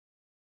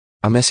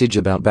A message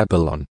about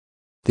Babylon.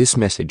 This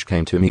message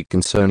came to me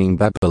concerning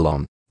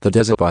Babylon, the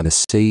desert by the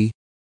sea.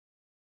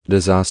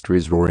 Disaster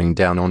is roaring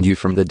down on you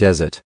from the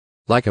desert,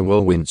 like a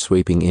whirlwind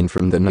sweeping in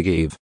from the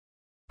Negev.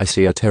 I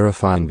see a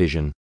terrifying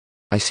vision.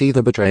 I see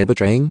the betrayer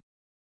betraying,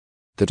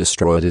 the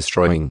destroyer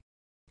destroying.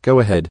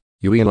 Go ahead,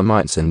 you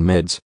Elamites and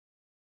Medes.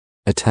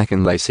 Attack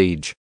and lay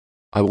siege.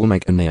 I will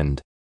make an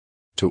end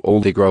to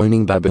all the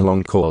groaning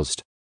Babylon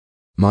caused.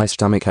 My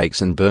stomach aches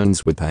and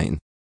burns with pain.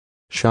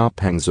 Sharp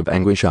pangs of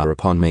anguish are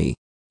upon me,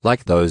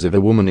 like those of a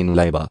woman in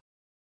labor.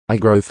 I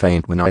grow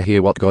faint when I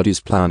hear what God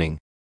is planning.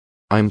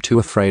 I am too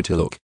afraid to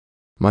look.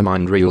 My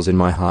mind reels and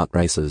my heart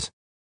races.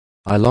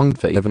 I longed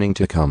for evening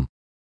to come,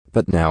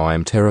 but now I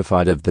am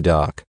terrified of the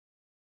dark.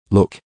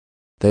 Look,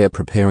 they are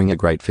preparing a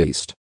great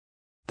feast.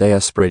 They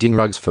are spreading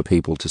rugs for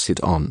people to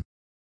sit on.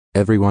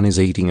 Everyone is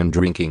eating and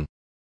drinking.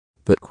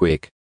 But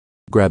quick,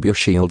 grab your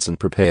shields and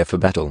prepare for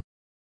battle.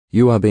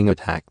 You are being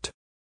attacked.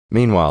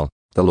 Meanwhile,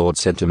 the Lord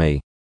said to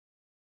me,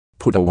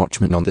 put a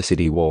watchman on the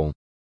city wall.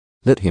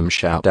 Let him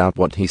shout out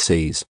what he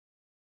sees.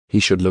 He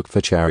should look for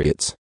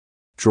chariots,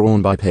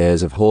 drawn by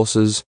pairs of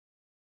horses,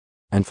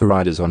 and for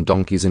riders on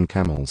donkeys and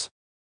camels.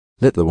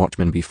 Let the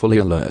watchman be fully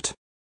alert.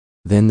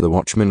 Then the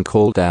watchman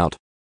called out,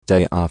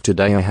 day after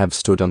day I have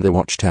stood on the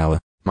watchtower,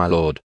 my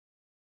Lord.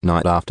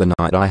 Night after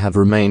night I have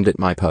remained at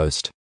my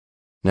post.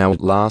 Now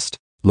at last,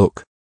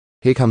 look,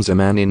 here comes a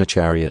man in a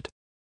chariot,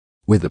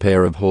 with a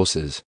pair of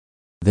horses.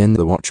 Then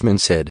the watchman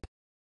said,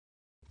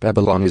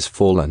 Babylon is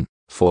fallen,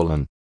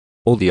 fallen.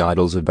 All the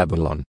idols of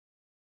Babylon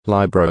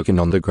lie broken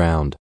on the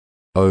ground.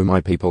 O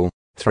my people,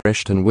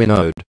 threshed and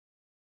winnowed.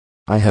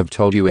 I have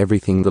told you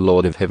everything the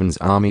Lord of Heaven's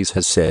armies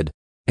has said,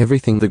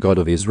 everything the God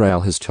of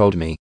Israel has told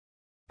me.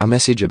 A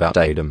message about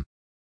Edom.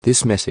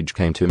 This message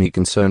came to me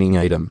concerning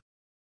Edom.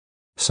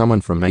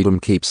 Someone from Edom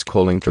keeps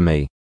calling to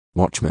me,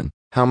 Watchman,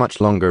 how much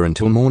longer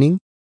until morning?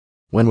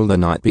 When will the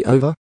night be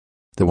over?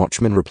 The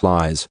watchman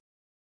replies,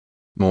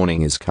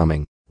 morning is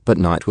coming, but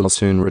night will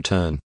soon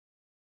return.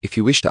 If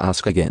you wish to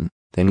ask again,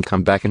 then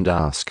come back and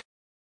ask.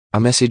 A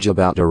message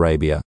about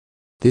Arabia.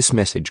 This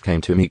message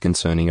came to me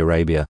concerning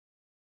Arabia.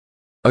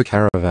 O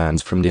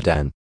caravans from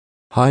Dedan,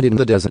 hide in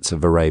the deserts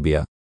of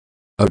Arabia.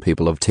 O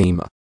people of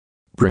Tema,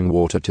 bring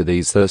water to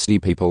these thirsty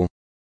people,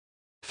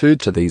 food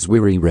to these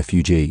weary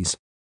refugees.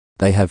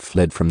 They have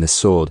fled from the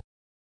sword,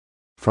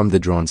 from the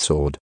drawn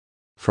sword,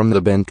 from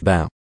the bent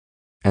bow,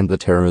 and the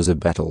terrors of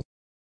battle.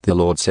 The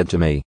Lord said to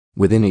me,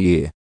 within a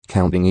year,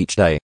 counting each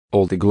day,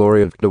 all the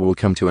glory of Judah will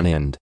come to an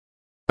end.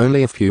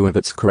 Only a few of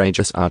its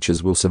courageous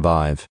archers will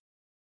survive.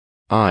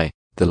 I,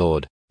 the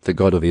Lord, the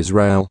God of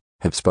Israel,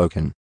 have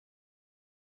spoken.